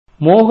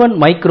மோகன்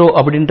மைக்ரோ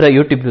அப்படின்ற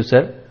YouTube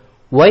user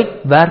white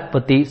dwarf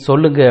பத்தி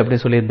சொல்லுங்க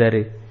அப்படின்னு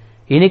சொல்லியிருந்தாரு.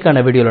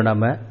 இன்னைக்கான வீடியோல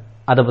நாம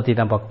அதை பத்தி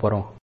தான் பார்க்க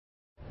போறோம்.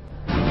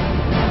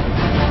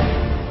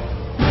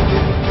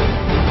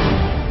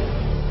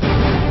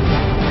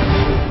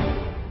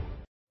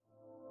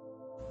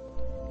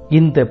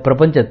 இந்த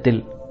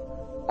பிரபஞ்சத்தில்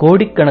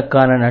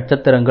கோடிக்கணக்கான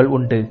நட்சத்திரங்கள்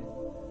உண்டு.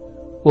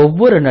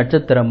 ஒவ்வொரு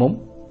நட்சத்திரமும்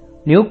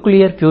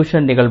நியூக்ளியர்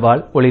ஃபியூஷன்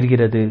நிகழ்வால்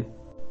ஒளிர்கிறது.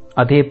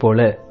 அதேபோல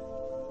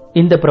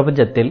இந்த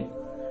பிரபஞ்சத்தில்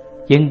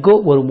எங்கோ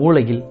ஒரு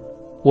மூலையில்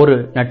ஒரு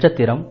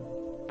நட்சத்திரம்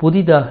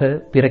புதிதாக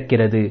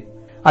பிறக்கிறது.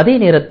 அதே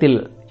நேரத்தில்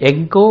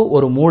எங்கோ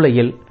ஒரு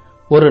மூலையில்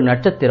ஒரு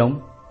நட்சத்திரம்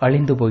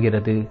அழிந்து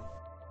போகிறது.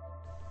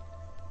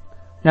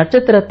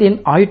 நட்சத்திரத்தின்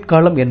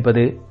ஆயுட்காலம்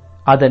என்பது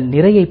அதன்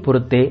நிறையை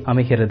பொறுத்தே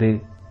அமைகிறது.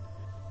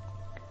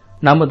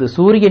 நமது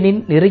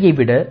சூரியனின் நிறையை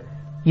விட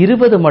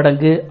 20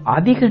 மடங்கு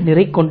அதிக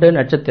நிறை கொண்ட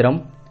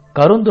நட்சத்திரம்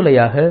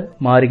கருந்துளையாக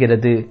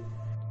மாறுகிறது.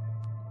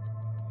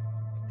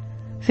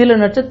 சில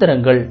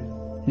நட்சத்திரங்கள்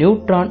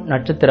நியூட்ரான்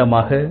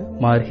நட்சத்திரமாக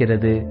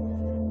மாறுகிறது.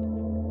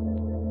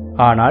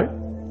 ஆனால்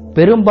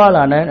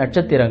பெரும்பாலான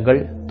நட்சத்திரங்கள்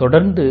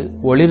தொடர்ந்து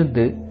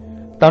ஒளிர்ந்து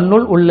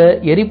தன்னுள் உள்ள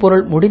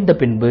எரிபொருள் முடிந்த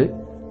பின்பு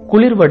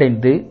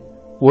குளிர்வடைந்து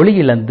ஒளி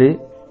இழந்து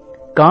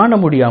காண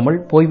முடியாமல்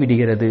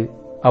போய்விடுகிறது.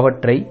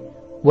 அவற்றை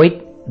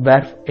ஒயிட்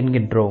dwarf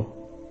என்கின்றோம்.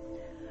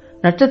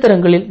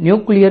 நட்சத்திரங்களில்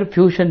நியூக்ளியர்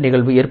ஃபியூஷன்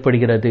நிகழ்வு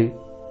ஏற்படுகிறது.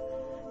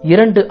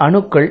 2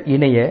 அணுக்கள்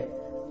இணைய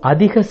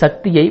அதிக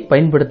சக்தியை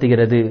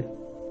பயன்படுத்துகிறது.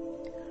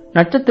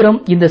 நட்சத்திரம்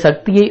இந்த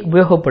சக்தியை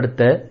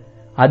உபயோகப்படுத்த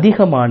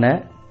அதிகமான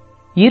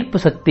ஈர்ப்பு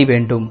சக்தி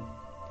வேண்டும்.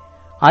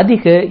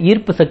 அதிக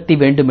ஈர்ப்பு சக்தி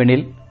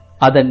வேண்டுமெனில்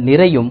அதன்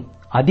நிறையும்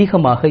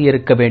அதிகமாக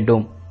இருக்க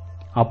வேண்டும்.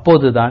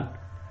 அப்போதுதான்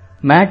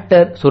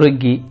மேட்டர்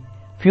சுருங்கி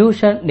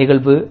ஃபியூஷன்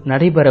நிகழ்வு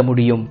நடைபெற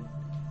முடியும்.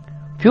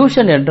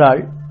 ஃபியூஷன்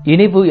என்றால்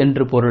இணைவு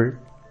என்று பொருள்.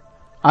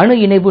 அணு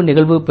இணைவு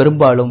நிகழ்வு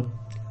பெரும்பாலும்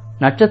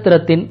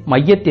நட்சத்திரத்தின்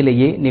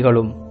மையத்திலேயே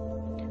நிகழும்.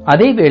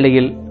 அதே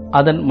வேளையில்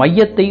அதன்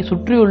மையத்தை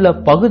சுற்றியுள்ள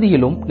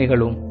பகுதியிலும்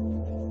நிகழும்.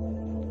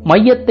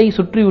 மையத்தை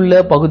சுற்றியுள்ள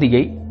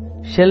பகுதியை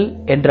ஷெல்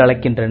என்று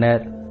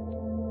அழைக்கின்றனர்.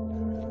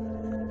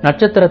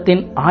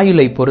 நட்சத்திரத்தின்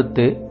ஆயுளை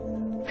பொறுத்து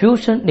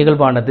ஃபியூஷன்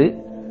நிகழ்வானது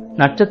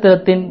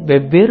நட்சத்திரத்தின்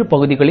வெவ்வேறு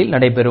பகுதிகளில்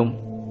நடைபெறும்.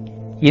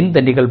 இந்த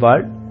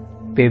நிகழ்வால்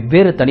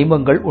வெவ்வேறு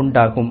தனிமங்கள்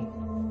உண்டாகும்.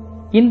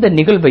 இந்த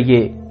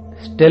நிகழ்வையே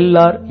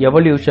ஸ்டெல்லார்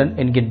எவல்யூஷன்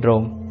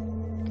என்கின்றோம்.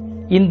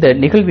 இந்த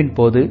நிகழ்வின்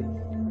போது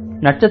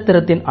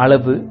நட்சத்திரத்தின்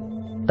அளவு,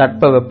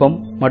 தட்பவெப்பம்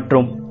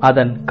மற்றும்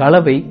அதன்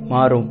கலவை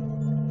மாறும்.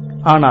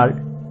 ஆனால்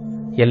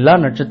எல்லா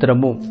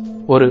நட்சத்திரமும்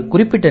ஒரு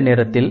குறிப்பிட்ட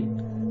நேரத்தில்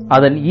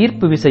அதன்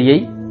ஈர்ப்பு விசையை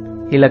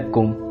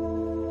இழக்கும்.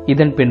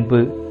 இதன் பின்பு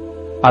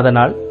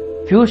அதனால்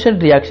ஃபியூஷன்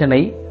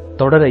ரியாக்ஷனை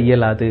தொடர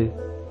இயலாது.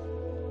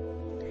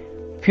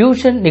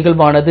 ஃபியூஷன்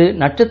நிகழ்வானது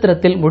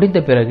நட்சத்திரத்தில்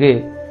முடிந்த பிறகு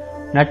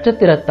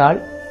நட்சத்திரத்தால்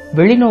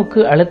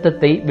வெளிநோக்கு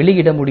அழுத்தத்தை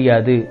வெளியிட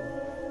முடியாது.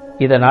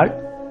 இதனால்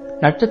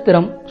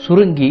நட்சத்திரம்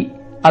சுருங்கி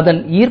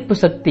அதன் ஈர்ப்பு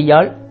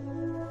சக்தியால்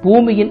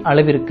பூமியின்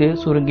அளவிற்கு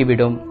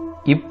சுருங்கிவிடும்.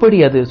 இப்படி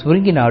அது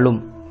சுருங்கினாலும்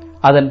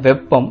அதன்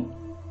வெப்பம்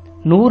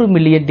 100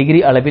 மில்லியன்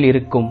டிகிரி அளவில்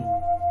இருக்கும்.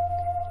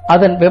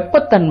 அதன்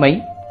வெப்பத்தன்மை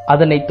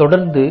அதனை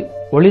தொடர்ந்து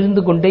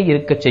ஒளிர்ந்து கொண்டே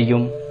இருக்கச்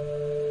செய்யும்.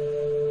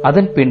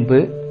 அதன் பின்பு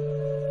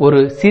ஒரு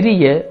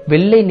சிறிய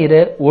வெள்ளை நிற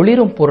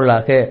ஒளிரும்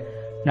பொருளாக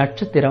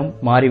நட்சத்திரம்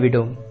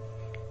மாறிவிடும்.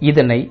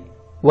 இதனை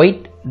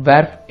ஒயிட்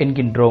dwarf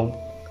என்கின்றோம்.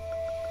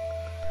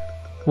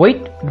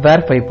 ஒயிட்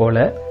dwarf-ஐ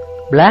போல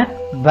பிளாக்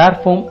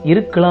dwarf-உம்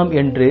இருக்கலாம்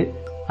என்று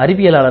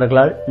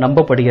அறிவியலாளர்களால்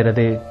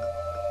நம்பப்படுகிறது.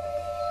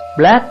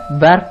 பிளாக்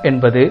dwarf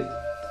என்பது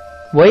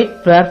ஒயிட்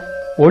dwarf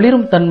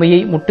ஒளிரும் தன்மையை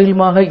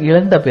முற்றிலுமாக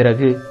இழந்த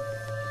பிறகு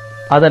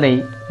அதனை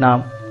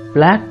நாம்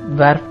பிளாக்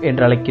dwarf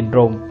என்று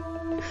அழைக்கின்றோம்.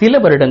 சில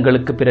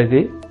வருடங்களுக்கு பிறகு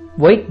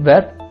ஒயிட்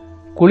dwarf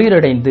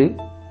குளிரடைந்து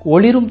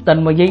ஒளிரும்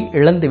தன்மையை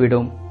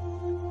இழந்துவிடும்.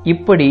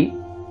 இப்படி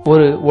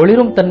ஒரு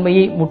ஒளிரும்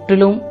தன்மையை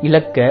முற்றிலும்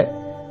இழக்க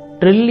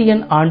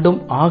ட்ரில்லியன் ஆண்டும்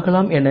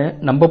ஆகலாம் என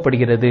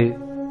நம்பப்படுகிறது.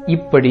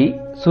 இப்படி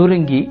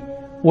சுருங்கி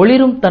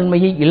ஒளிரும்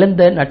தன்மையை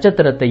இழந்த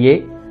நட்சத்திரத்தையே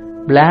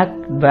பிளாக்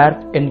dwarf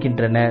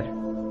என்கின்றனர்.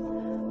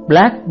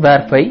 பிளாக்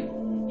dwarf-ஐ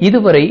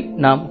இதுவரை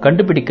நாம்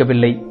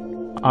கண்டுபிடிக்கவில்லை.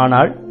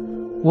 ஆனால்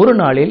ஒரு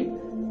நாளில்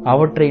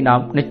அவற்றை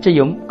நாம்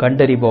நிச்சயம்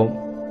கண்டறிவோம்.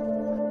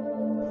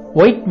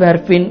 ஒயிட்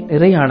dwarf-இன்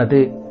நிறையானது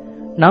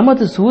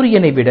நமது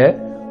சூரியனை விட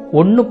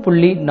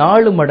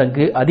 1.4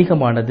 மடங்கு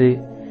அதிகமானது.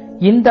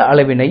 இந்த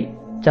அளவினை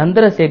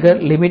சந்திரசேகர்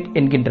லிமிட்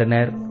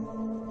என்கின்றனர்.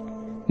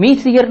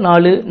 மீசியர்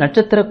 4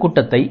 நட்சத்திர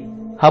கூட்டத்தை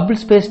ஹபிள்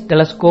ஸ்பேஸ்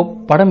டெலஸ்கோப்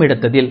படம்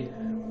எடுத்ததில்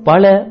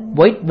பல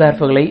ஒயிட்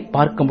dwarf-களை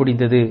பார்க்க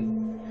முடிந்தது.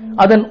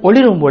 அதன்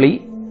ஒளிரும் ஒளி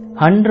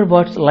 100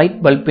 வாட்ஸ் லைட்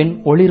பல்பின்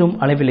ஒளிரும்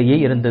அளவிலேயே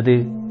இருந்தது.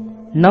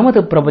 நமது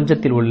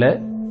பிரபஞ்சத்தில் உள்ள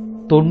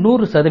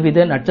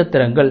 90%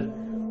 நட்சத்திரங்கள்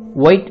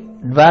ஒயிட்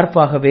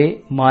dwarf-ஆகவே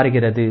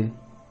மாறுகிறது.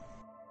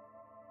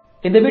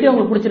 இந்த வீடியோ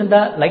உங்களுக்கு பிடிச்சிருந்தா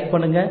லைக்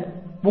பண்ணுங்க.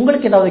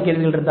 உங்களுக்கு ஏதாவது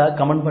கேள்விகள் இருந்தா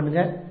கமெண்ட்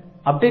பண்ணுங்க.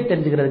 அப்டேட்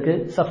தெரிஞ்சுக்கிறதுக்கு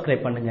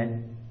சப்ஸ்கிரைப் பண்ணுங்க.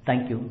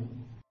 தேங்க்யூ.